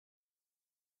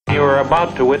You are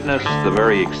about to witness the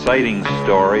very exciting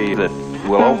story that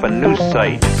will open new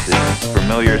sight to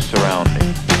familiar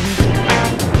surroundings.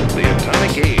 The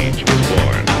atomic age was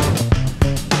born.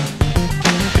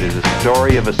 It is a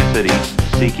story of a city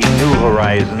seeking new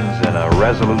horizons in a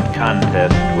resolute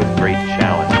contest with great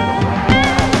challenge.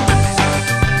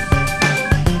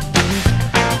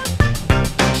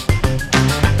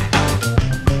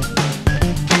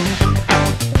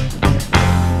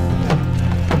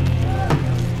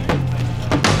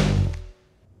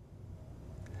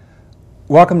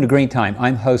 Welcome to Green Time.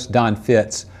 I'm host Don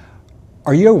Fitz.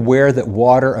 Are you aware that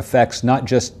water affects not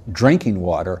just drinking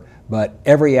water, but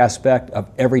every aspect of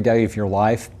every day of your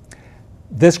life?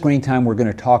 This Green Time we're going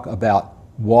to talk about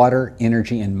water,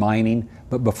 energy, and mining.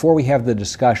 But before we have the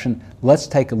discussion, let's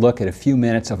take a look at a few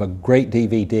minutes of a great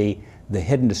DVD, The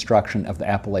Hidden Destruction of the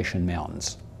Appalachian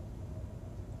Mountains.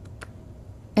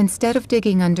 Instead of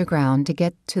digging underground to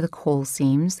get to the coal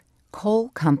seams, coal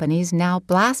companies now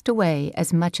blast away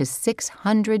as much as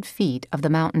 600 feet of the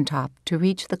mountaintop to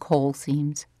reach the coal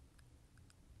seams.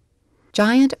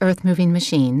 Giant earth-moving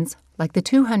machines, like the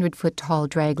 200-foot-tall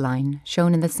dragline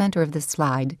shown in the center of this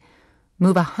slide,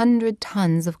 move 100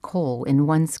 tons of coal in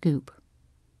one scoop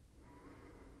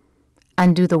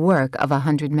and do the work of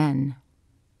 100 men.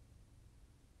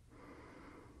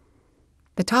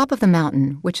 The top of the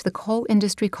mountain, which the coal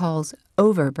industry calls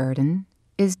overburden,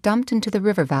 is dumped into the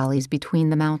river valleys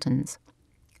between the mountains.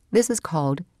 This is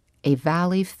called a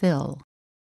valley fill.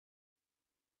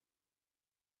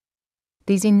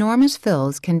 These enormous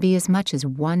fills can be as much as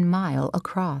 1 mile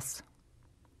across.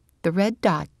 The red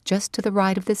dot just to the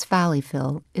right of this valley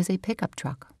fill is a pickup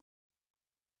truck.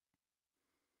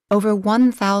 Over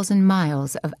 1,000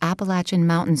 miles of Appalachian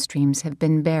mountain streams have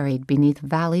been buried beneath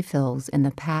valley fills in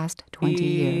the past 20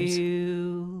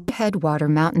 years. Headwater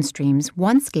mountain streams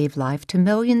once gave life to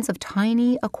millions of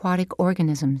tiny aquatic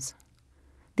organisms.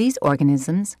 These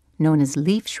organisms, known as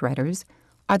leaf shredders,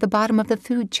 are the bottom of the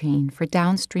food chain for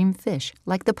downstream fish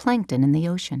like the plankton in the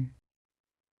ocean.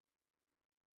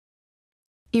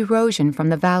 Erosion from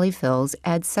the valley fills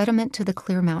adds sediment to the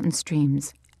clear mountain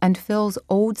streams and fills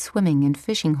old swimming and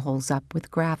fishing holes up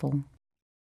with gravel.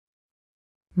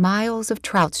 Miles of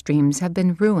trout streams have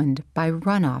been ruined by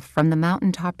runoff from the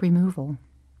mountaintop removal.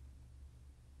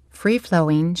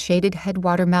 Free-flowing, shaded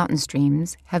headwater mountain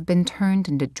streams have been turned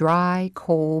into dry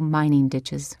coal mining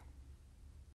ditches.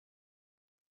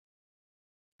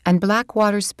 And black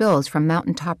water spills from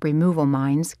mountaintop removal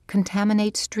mines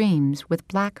contaminate streams with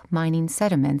black mining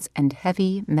sediments and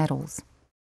heavy metals.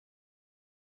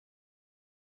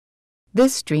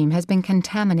 This stream has been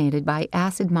contaminated by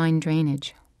acid mine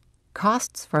drainage.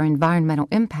 Costs for environmental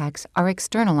impacts are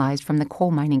externalized from the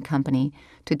coal mining company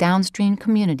to downstream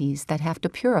communities that have to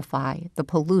purify the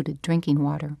polluted drinking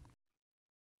water.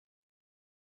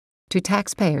 To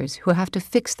taxpayers who have to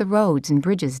fix the roads and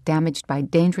bridges damaged by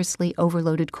dangerously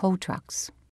overloaded coal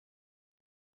trucks.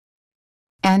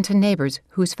 And to neighbors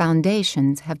whose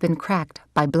foundations have been cracked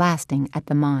by blasting at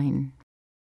the mine.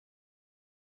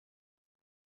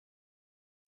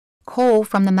 Coal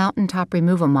from the mountaintop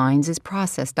removal mines is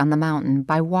processed on the mountain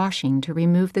by washing to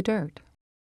remove the dirt.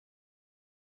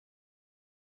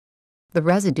 The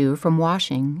residue from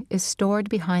washing is stored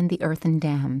behind the earthen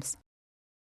dams.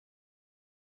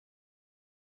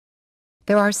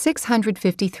 There are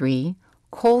 653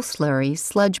 coal slurry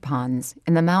sludge ponds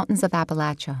in the mountains of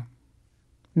Appalachia.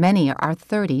 Many are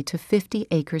 30 to 50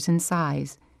 acres in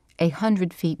size,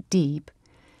 100 feet deep,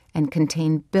 and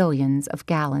contain billions of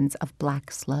gallons of black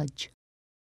sludge.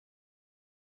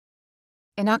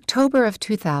 In October of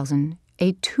 2000,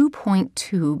 a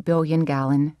 2.2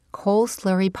 billion-gallon coal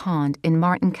slurry pond in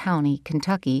Martin County,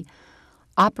 Kentucky,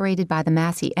 operated by the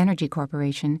Massey Energy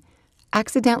Corporation,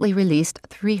 accidentally released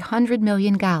 300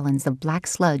 million gallons of black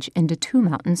sludge into 2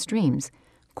 mountain streams,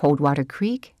 Coldwater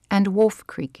Creek and Wolf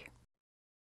Creek.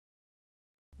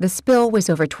 The spill was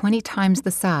over 20 times the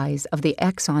size of the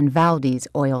Exxon Valdez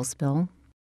oil spill.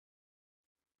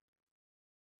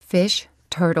 Fish,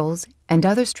 turtles, and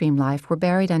other stream life were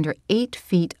buried under 8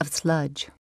 feet of sludge.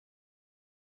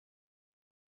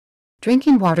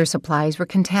 Drinking water supplies were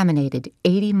contaminated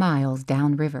 80 miles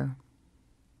downriver.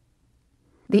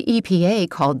 The EPA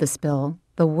called the spill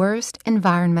the worst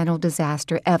environmental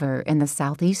disaster ever in the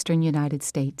southeastern United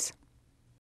States.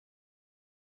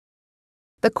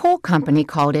 The coal company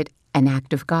called it an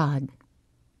act of God.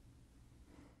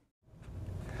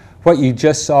 What you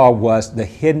just saw was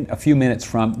a few minutes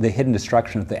from The Hidden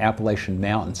Destruction of the Appalachian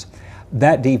Mountains.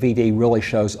 That DVD really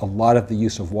shows a lot of the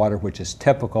use of water, which is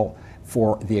typical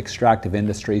for the extractive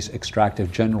industries.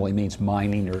 Extractive generally means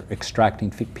mining or extracting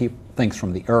things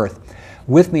from the earth.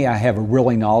 With me, I have a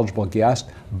really knowledgeable guest,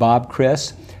 Bob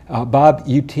Criss. Bob,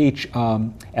 you teach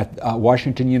at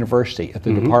Washington University at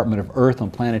the Department of Earth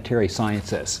and Planetary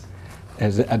Sciences.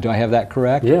 Do I have that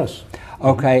correct? Yes.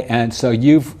 Okay, and so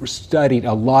you've studied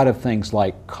a lot of things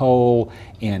like coal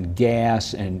and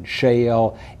gas and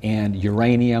shale and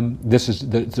uranium. This is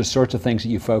the sorts of things that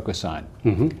you focus on.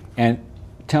 And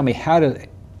tell me, how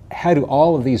do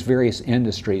all of these various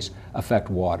industries affect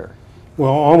water? Well,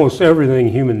 almost everything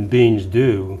human beings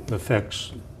do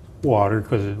affects water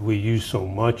because we use so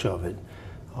much of it.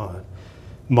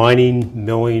 Mining,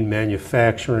 milling,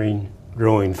 manufacturing,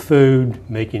 growing food,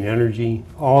 making energy,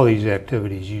 all these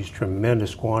activities use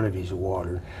tremendous quantities of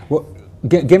water. Well,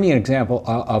 give me an example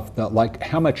of like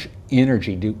how much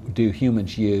energy do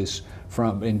humans use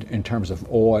from in terms of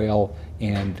oil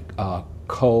and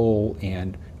coal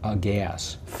and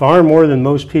gas? Far more than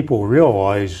most people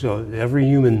realize. Every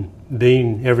human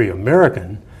being, every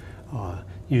American,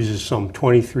 uses some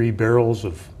 23 barrels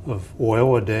of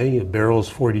oil a day. A barrel is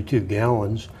 42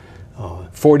 gallons.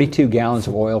 42 gallons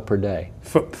of oil per day.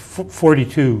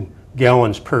 42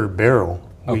 gallons per barrel.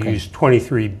 Okay. We use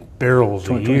 23 barrels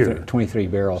a year. 23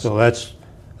 barrels. So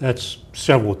that's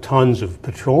several tons of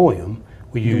petroleum.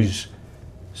 We use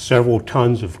several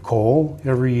tons of coal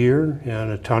every year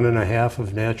and 1.5 tons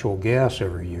of natural gas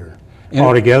every year. And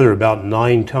altogether about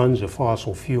 9 tons of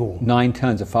fossil fuel. 9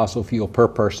 tons of fossil fuel per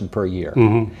person per year.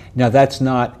 Now that's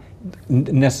not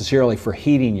necessarily for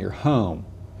heating your home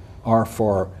or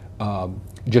for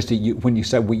when you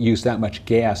said we use that much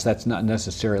gas, that's not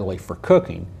necessarily for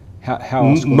cooking. How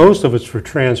else? Most of it's for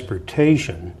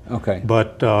transportation. Okay.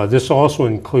 But this also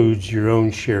includes your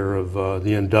own share of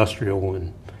the industrial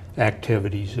and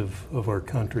activities of our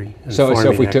country. And so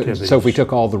if we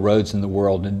took all the roads in the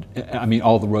world, and I mean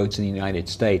all the roads in the United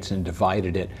States, and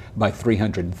divided it by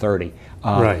 330,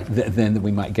 right. Then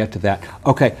we might get to that.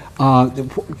 Okay.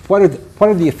 What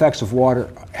are the effects of water?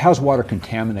 How's water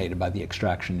contaminated by the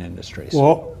extraction industries?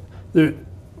 Well,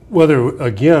 whether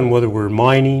we're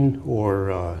mining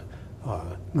or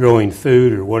growing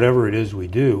food or whatever it is we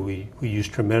do, we use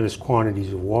tremendous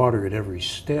quantities of water at every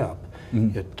step.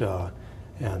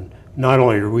 And not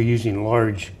only are we using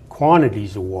large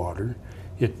quantities of water,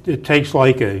 it takes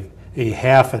like a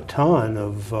 1/2 ton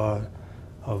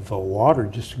of water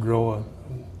just to grow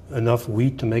enough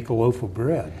wheat to make a loaf of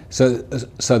bread. So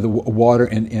the water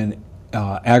in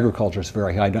agriculture is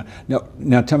very high.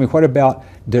 Now tell me, what about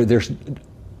there's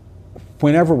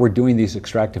whenever we're doing these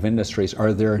extractive industries,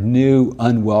 are there new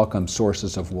unwelcome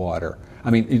sources of water? I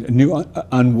mean, new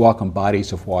unwelcome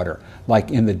bodies of water.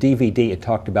 Like in the DVD, it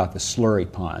talked about the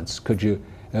slurry ponds. Could you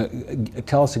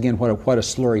tell us again what a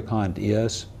slurry pond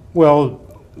is? Well,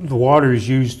 the water is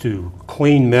used to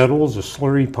clean metals. A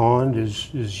slurry pond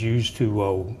is used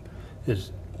to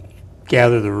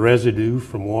gather the residue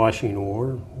from washing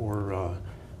ore or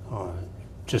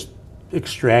just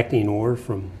extracting ore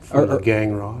from the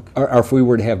gang rock. Or if we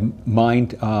were to have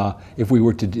mined, if we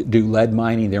were to do lead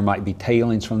mining, there might be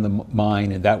tailings from the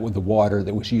mine, and that would the water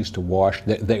that was used to wash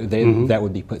that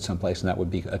would be put someplace, and that would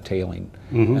be a tailing,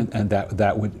 and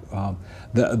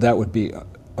that would be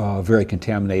very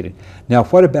contaminated. Now,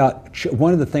 what about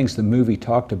one of the things the movie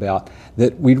talked about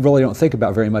that we really don't think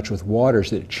about very much with water is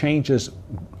that it changes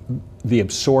the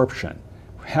absorption.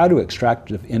 How do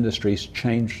extractive industries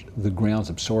change the ground's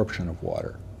absorption of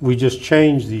water? We just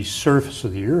change the surface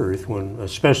of the earth,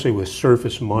 especially with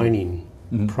surface mining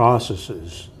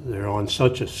processes. They're on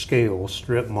such a scale,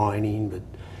 strip mining, but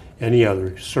any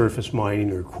other surface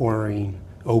mining or quarrying,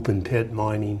 open pit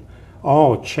mining,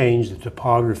 all change the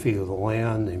topography of the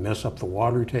land. They mess up the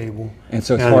water table and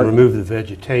remove the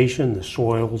vegetation, the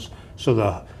soils. So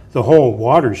the whole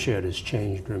watershed has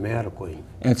changed dramatically.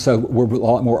 And so we're a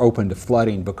lot more open to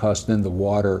flooding because then the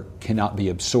water cannot be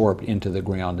absorbed into the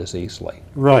ground as easily.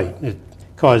 Right. It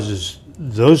causes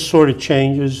those sort of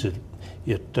changes.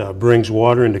 It brings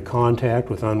water into contact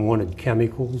with unwanted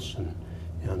chemicals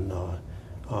and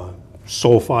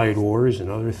sulfide ores and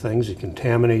other things that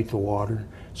contaminate the water.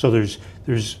 So there's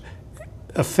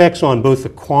effects on both the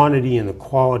quantity and the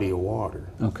quality of water.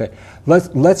 Okay.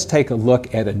 Let's take a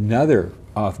look at another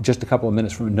just a couple of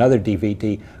minutes from another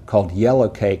DVD called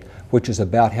Yellowcake, which is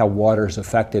about how water is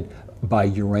affected by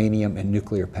uranium and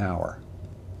nuclear power.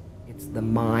 It's the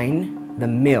mine, the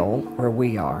mill where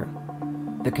we are,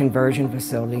 the conversion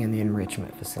facility, and the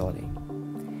enrichment facility.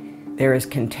 There is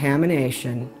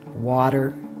contamination,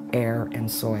 water, air, and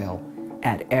soil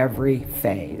at every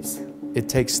phase. It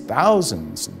takes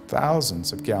thousands and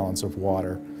thousands of gallons of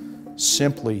water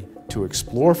simply to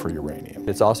explore for uranium.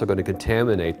 It's also going to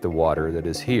contaminate the water that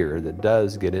is here that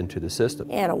does get into the system.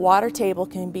 And a water table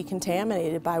can be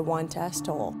contaminated by one test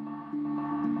hole.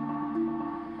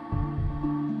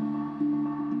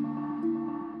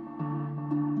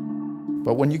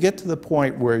 But when you get to the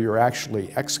point where you're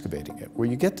actually excavating it, where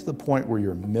you get to the point where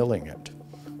you're milling it,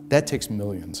 that takes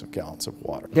millions of gallons of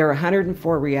water. There are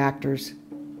 104 reactors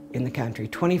in the country.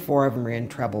 24 of them are in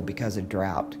trouble because of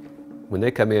drought. When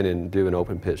they come in and do an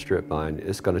open pit strip mine,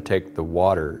 it's going to take the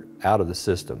water out of the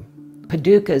system.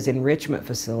 Paducah's enrichment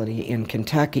facility in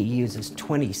Kentucky uses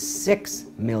 26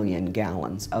 million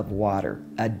gallons of water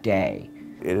a day.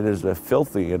 It is a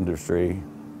filthy industry,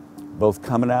 both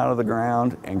coming out of the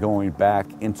ground and going back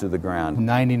into the ground.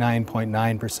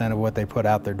 99.9% of what they put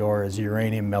out their door is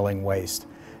uranium milling waste,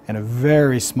 and a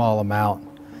very small amount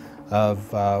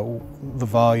of the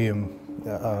volume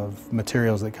of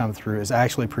materials that come through is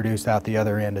actually produced out the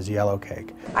other end as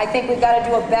yellowcake. I think we've got to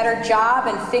do a better job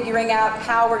in figuring out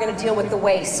how we're going to deal with the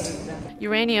waste.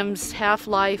 Uranium's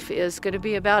half-life is going to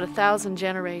be about 1,000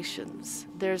 generations.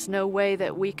 There's no way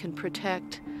that we can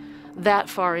protect that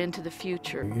far into the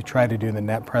future. You try to do the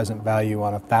net present value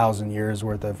on 1,000 years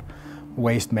worth of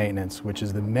waste maintenance, which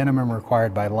is the minimum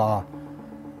required by law,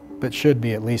 but should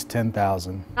be at least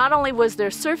 10,000. Not only was there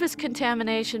surface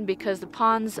contamination because the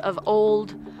ponds of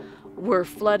old were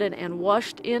flooded and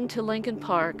washed into Lincoln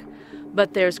Park,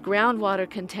 but there's groundwater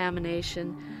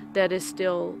contamination that is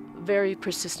still a very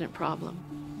persistent problem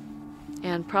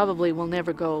and probably will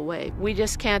never go away. We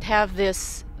just can't have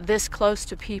this close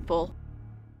to people.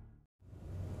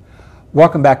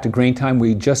 Welcome back to Green Time.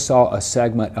 We just saw a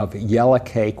segment of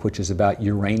Yellowcake, which is about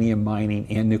uranium mining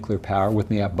and nuclear power. With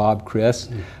me, I have Bob Criss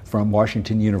from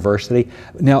Washington University.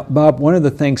 Now, Bob, one of the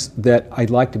things that I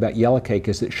liked about Yellowcake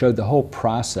is it showed the whole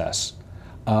process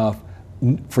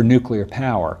for nuclear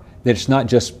power, that it's not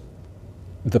just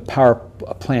the power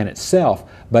plant itself,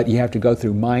 but you have to go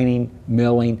through mining,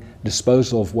 milling,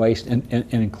 disposal of waste, and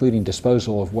including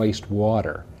disposal of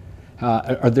wastewater.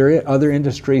 Are there other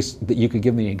industries that you could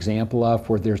give me an example of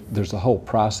where there's a whole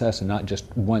process and not just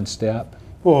one step?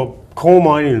 Well, coal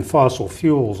mining and fossil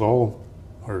fuels all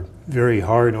are very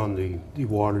hard on the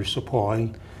water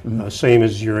supply, same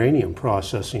as uranium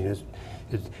processing.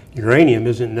 Uranium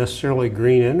isn't necessarily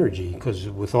green energy because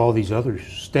with all these other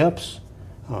steps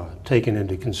taken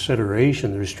into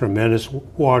consideration, there's tremendous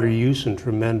water use and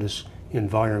tremendous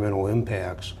environmental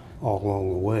impacts all along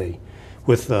the way.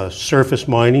 With surface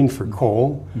mining for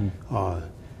coal,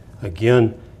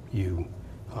 again, you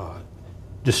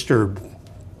disturb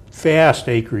vast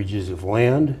acreages of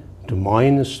land to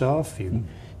mine the stuff.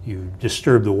 You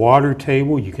disturb the water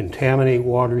table, you contaminate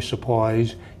water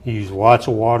supplies, you use lots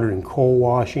of water in coal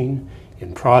washing,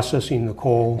 in processing the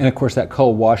coal. And of course that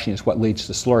coal washing is what leads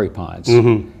to slurry ponds.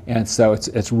 And so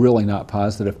it's really not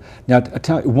positive. Now,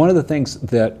 tell me, one of the things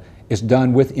that is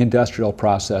done with industrial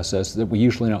processes that we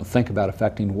usually don't think about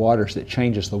affecting water is that it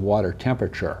changes the water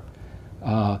temperature.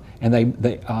 And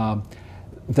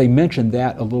they mentioned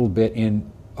that a little bit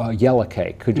in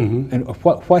Yellowcake. Could you, and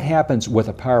what happens with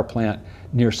a power plant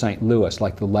near St. Louis,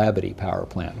 like the Labadie power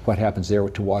plant? What happens there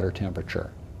to water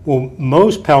temperature? Well,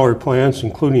 most power plants,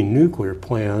 including nuclear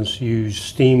plants, use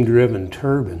steam-driven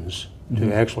turbines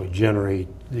to actually generate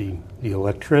the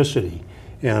electricity.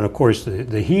 And of course,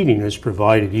 the heating is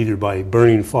provided either by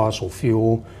burning fossil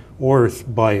fuel or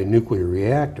by a nuclear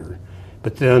reactor.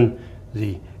 But then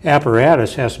the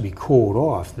apparatus has to be cooled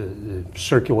off, the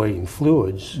circulating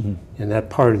fluids, and that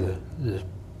part of the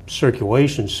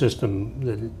circulation system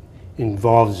that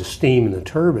involves the steam in the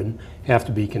turbine have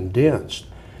to be condensed.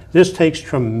 This takes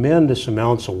tremendous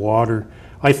amounts of water.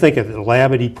 I think at the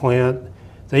Labadie plant,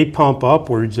 they pump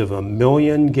upwards of 1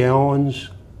 million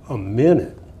gallons a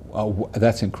minute. Oh,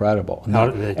 that's incredible.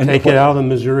 They take it out of the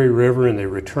Missouri River and they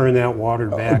return that water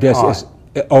back hot.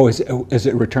 Is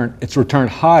it returned? It's returned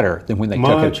hotter than when they took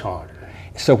it? Much hotter.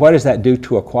 So what does that do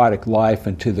to aquatic life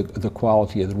and to the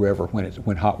quality of the river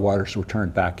when hot water is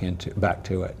returned back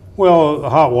to it? Well,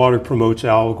 hot water promotes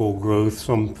algal growth.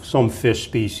 Some fish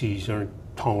species aren't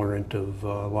tolerant of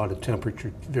a lot of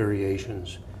temperature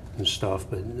variations and stuff,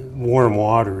 but warm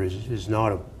water is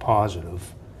not a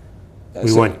positive.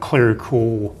 We want clear,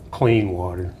 cool, clean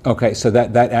water. Okay, so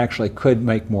that actually could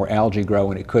make more algae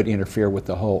grow, and it could interfere with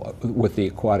the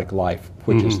aquatic life,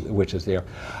 which is there.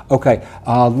 Okay,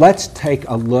 let's take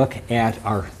a look at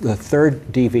the third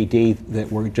DVD that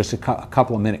we're just a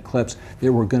couple of minute clips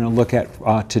that we're going to look at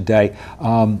today,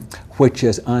 which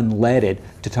is Unleaded,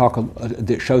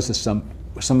 that shows us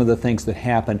some of the things that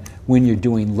happen when you're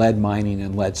doing lead mining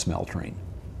and lead smelting.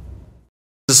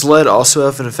 Does lead also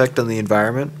have an effect on the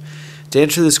environment? To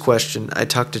answer this question, I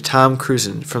talked to Tom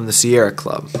Cruzen from the Sierra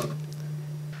Club.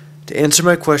 To answer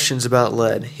my questions about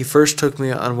lead, he first took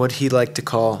me on what he liked to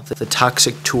call the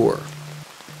toxic tour.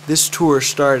 This tour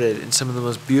started in some of the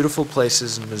most beautiful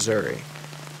places in Missouri.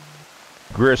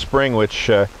 Greer Spring, which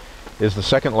is the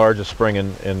second largest spring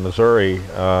in Missouri,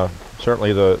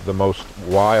 certainly the most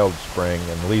wild spring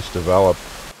and least developed.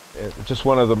 Just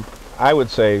one of the, I would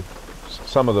say,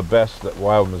 some of the best that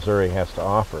wild Missouri has to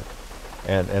offer.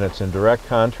 And it's in direct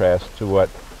contrast to what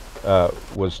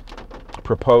was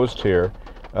proposed here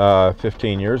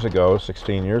 15 years ago,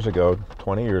 16 years ago,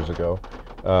 20 years ago,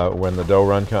 when the Doe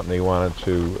Run Company wanted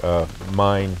to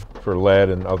mine for lead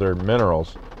and other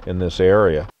minerals in this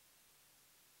area.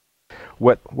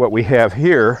 What we have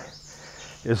here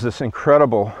is this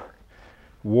incredible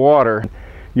water.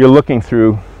 You're looking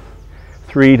through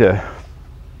 3 to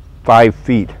 5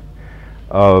 feet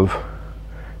of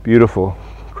beautiful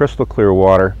crystal clear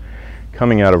water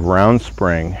coming out of Round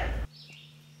Spring.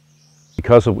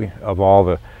 Because of all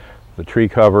the tree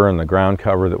cover and the ground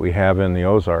cover that we have in the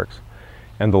Ozarks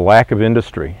and the lack of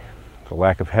industry, the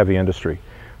lack of heavy industry,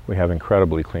 we have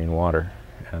incredibly clean water.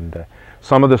 And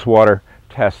some of this water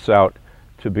tests out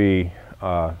to be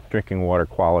drinking water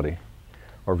quality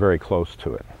or very close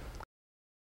to it.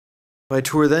 My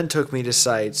tour then took me to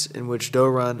sites in which Doe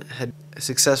Run had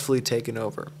successfully taken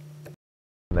over.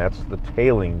 And that's the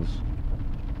tailings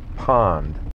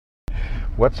pond.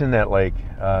 What's in that lake?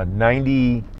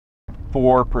 94%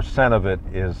 of it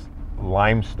is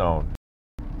limestone.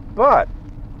 But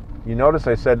you notice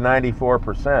I said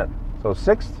 94%. So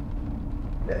 6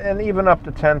 and even up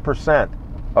to 10%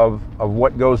 of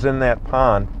what goes in that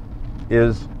pond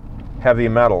is heavy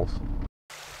metals.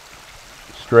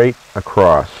 Straight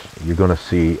across, you're going to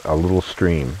see a little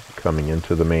stream coming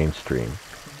into the main stream.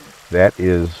 That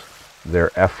is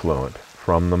their effluent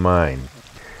from the mine.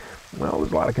 Well,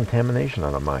 there's a lot of contamination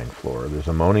on a mine floor. There's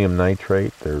ammonium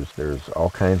nitrate, there's all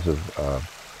kinds of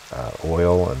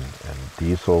oil and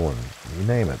diesel and you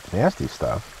name it, nasty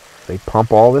stuff. They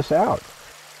pump all this out.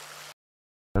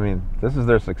 I mean, this is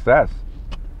their success.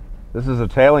 This is a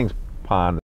tailings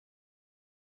pond.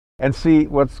 And see,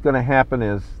 what's going to happen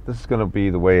is this is going to be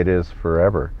the way it is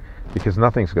forever because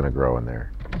nothing's going to grow in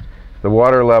there. The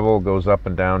water level goes up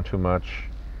and down too much.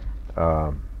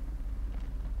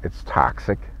 It's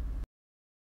toxic.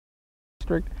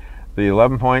 The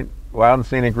 11-point Wild and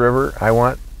Scenic River, I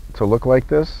want to look like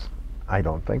this? I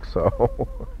don't think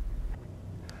so.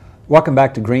 Welcome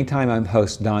back to Green Time. I'm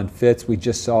host Don Fitz. We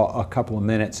just saw a couple of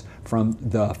minutes from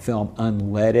the film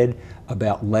Unleaded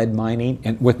about lead mining.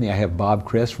 And with me I have Bob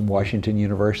Criss from Washington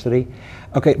University.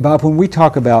 Okay, Bob, when we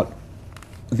talk about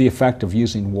the effect of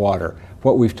using water,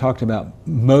 what we've talked about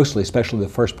mostly, especially the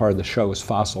first part of the show, is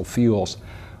fossil fuels.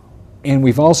 And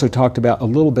we've also talked about a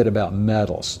little bit about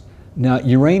metals. Now,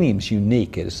 uranium's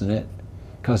unique, isn't it?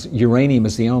 Because uranium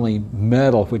is the only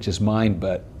metal which is mined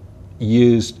but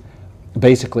used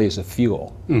basically as a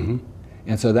fuel. Mm-hmm.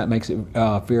 And so that makes it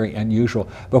very unusual.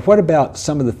 But what about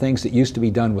some of the things that used to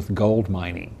be done with gold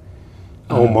mining?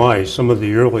 Oh my, some of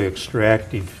the early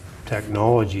extractive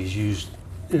technologies used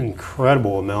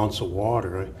incredible amounts of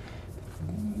water. It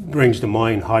brings to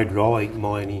mind hydraulic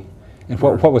mining. And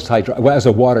what was hydraulic? Well, it was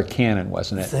a water cannon,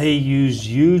 wasn't it? They used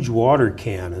huge water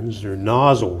cannons. Their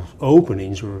nozzle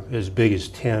openings were as big as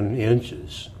 10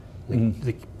 inches.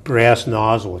 The brass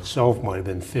nozzle itself might have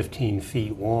been 15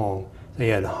 feet long. They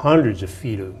had hundreds of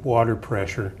feet of water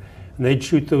pressure, and they'd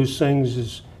shoot those things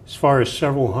as far as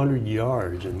several hundred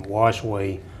yards and wash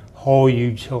away whole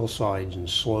huge hillsides and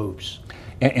slopes.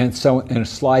 And so in a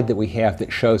slide that we have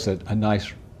that shows a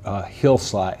nice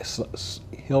hillside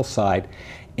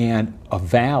and a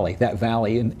valley, that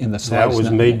valley in the slide. That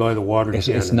was made by the water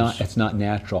cannons. It's not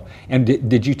natural. And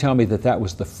did you tell me that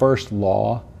was the first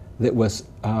law that was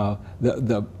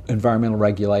the environmental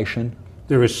regulation?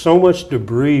 There was so much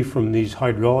debris from these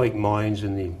hydraulic mines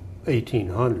in the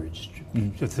 1800s,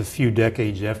 just a few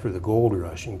decades after the gold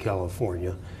rush in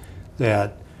California,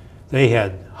 that they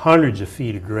had hundreds of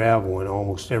feet of gravel in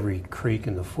almost every creek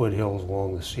in the foothills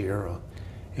along the Sierra.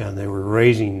 And they were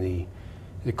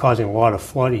causing a lot of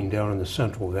flooding down in the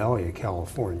Central Valley of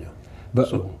California. But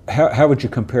so, how would you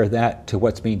compare that to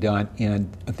what's being done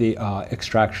in the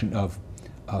extraction of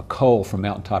coal from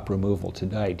mountaintop removal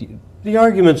today? The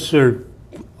arguments are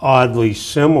oddly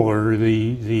similar.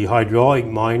 The hydraulic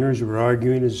miners were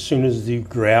arguing as soon as the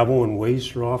gravel and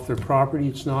waste are off their property,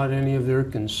 it's not any of their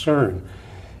concern.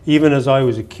 Even as I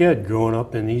was a kid growing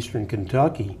up in eastern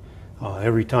Kentucky,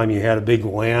 every time you had a big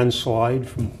landslide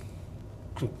from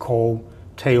coal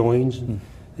tailings,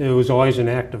 it was always an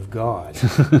act of God.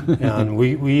 And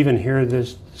we even hear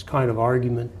this kind of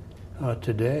argument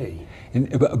today.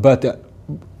 But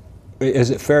is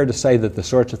it fair to say that the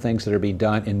sorts of things that are being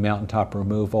done in mountaintop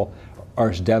removal are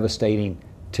as devastating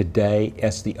today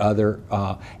as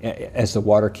the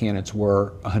water cannons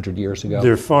were 100 years ago?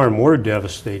 They're far more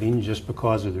devastating just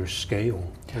because of their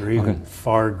scale. They're even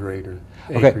far greater.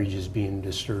 Acreage is being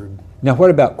disturbed. Now, what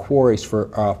about quarries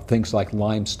for things like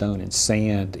limestone and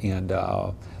sand and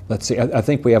let's see, I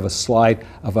think we have a slide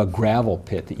of a gravel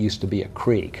pit that used to be a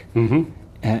creek. Mm-hmm.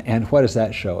 And what does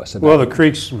that show us about? Well, the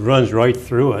creek runs right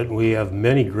through it. We have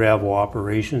many gravel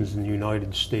operations in the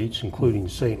United States, including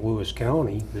St. Louis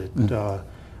County, that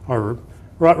are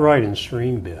right in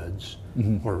stream beds,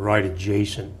 or right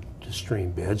adjacent to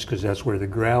stream beds, because that's where the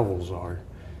gravels are.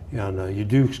 And you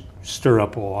do stir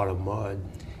up a lot of mud.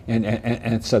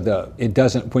 And so it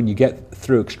doesn't, when you get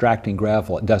through extracting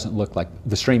gravel, it doesn't look like,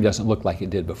 the stream doesn't look like it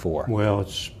did before. Well,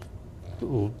 it's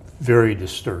very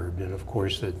disturbed, and of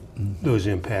course those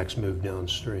impacts move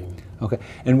downstream. Okay,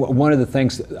 and one of the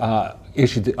things,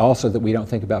 issue also that we don't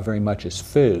think about very much is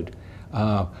food.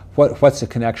 What's the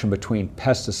connection between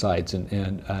pesticides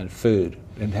and food,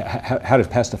 and how do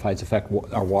pesticides affect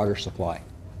our water supply?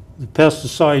 The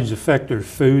pesticides affect our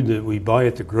food that we buy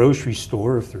at the grocery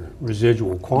store if they're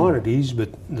residual quantities, but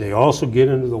they also get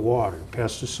into the water.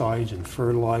 Pesticides and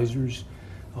fertilizers.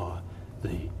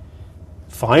 The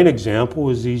fine example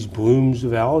is these blooms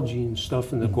of algae and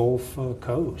stuff in the Gulf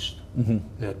Coast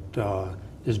that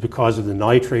is because of the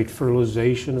nitrate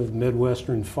fertilization of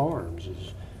Midwestern farms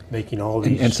is making all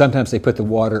these. And sometimes they put the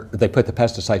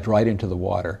pesticides right into the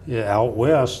water. Yeah, out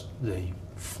west they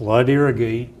flood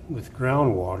irrigate with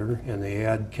groundwater and they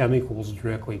add chemicals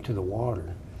directly to the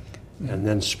water and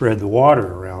then spread the water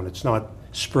around. It's not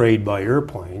sprayed by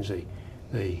airplanes.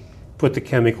 They put the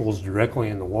chemicals directly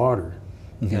in the water.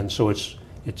 And so it's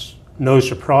no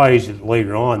surprise that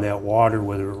later on that water,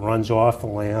 whether it runs off the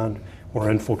land or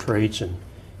infiltrates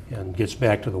and gets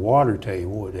back to the water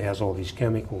table, it has all these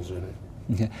chemicals in it.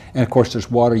 Okay. And of course there's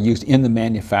water used in the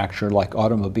manufacture, like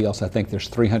automobiles. I think there's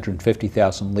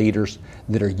 350,000 liters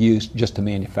that are used just to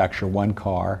manufacture one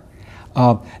car.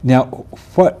 Now,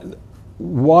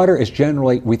 water is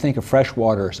generally, we think of fresh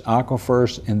water as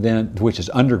aquifers, and then, which is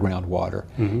underground water,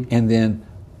 and then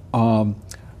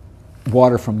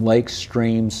water from lakes,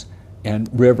 streams, and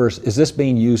rivers. Is this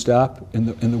being used up in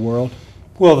the world?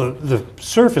 Well, the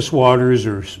surface waters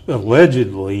are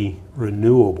allegedly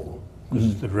renewable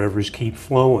because the rivers keep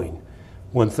flowing.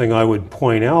 One thing I would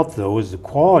point out, though, is the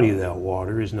quality of that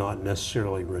water is not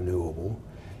necessarily renewable,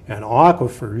 and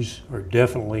aquifers are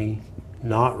definitely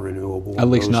not renewable. At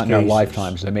least not in our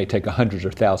lifetimes. They may take hundreds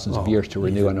or thousands of years to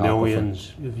renew an aquifer.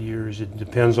 Millions of years. It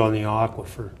depends on the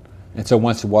aquifer. And so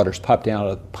once the water's pumped out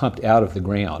of the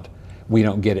ground, we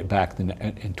don't get it back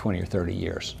in 20 or 30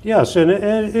 years. Yes, and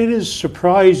it is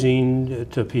surprising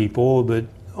to people, but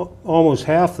almost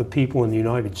half the people in the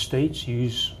United States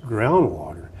use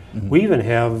groundwater. We even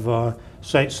have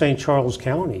St. Charles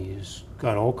County has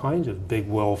got all kinds of big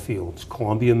well fields.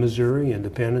 Columbia, Missouri,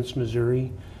 Independence,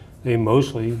 Missouri, they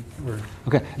mostly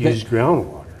use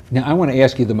groundwater. Now I want to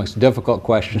ask you the most difficult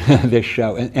question of this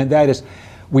show, and that is,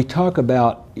 we talk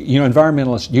about,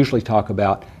 environmentalists usually talk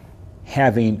about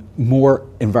having more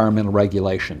environmental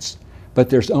regulations, but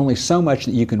there's only so much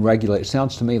that you can regulate. It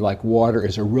sounds to me like water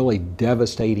is a really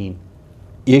devastating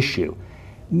issue.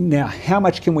 Now, how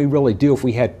much can we really do if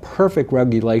we had perfect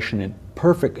regulation and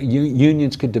perfect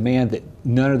unions could demand that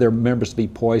none of their members be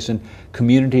poisoned,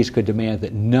 communities could demand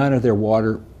that none of their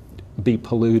water be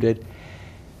polluted?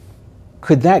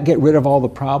 Could that get rid of all the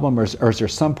problem, or is there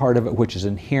some part of it which is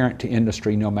inherent to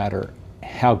industry no matter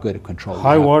how good a control we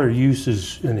have? High water use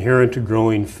is inherent to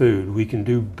growing food. We can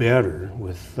do better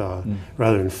with,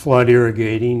 rather than flood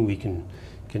irrigating, we can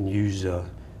use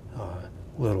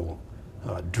little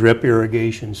drip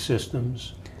irrigation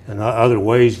systems and other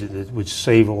ways that would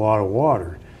save a lot of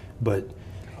water. But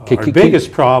our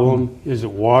biggest problem is that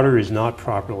water is not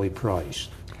properly priced.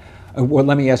 Well,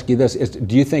 let me ask you this: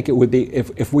 do you think it would be,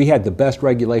 if we had the best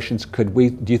regulations,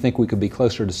 do you think we could be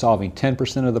closer to solving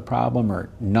 10% of the problem or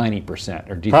 90%?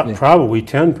 Or do you probably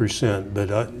 10%,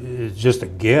 but it's just a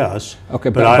guess. Okay,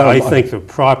 but I think the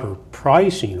proper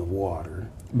pricing of water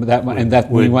would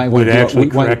actually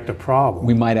correct the problem.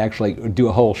 We might actually do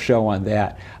a whole show on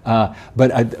that.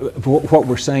 But what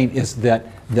we're saying is that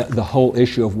the whole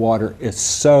issue of water is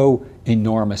so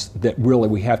enormous that really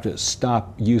we have to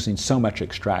stop using so much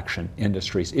extraction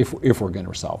industries if we're going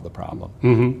to solve the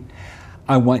problem.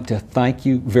 I want to thank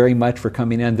you very much for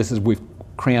coming in. We've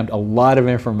crammed a lot of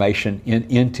information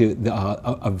into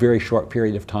a very short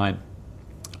period of time.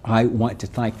 I want to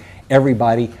thank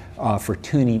everybody for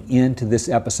tuning in to this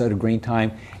episode of Green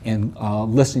Time and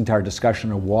listening to our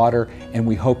discussion of water, and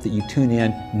we hope that you tune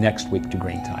in next week to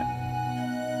Green Time.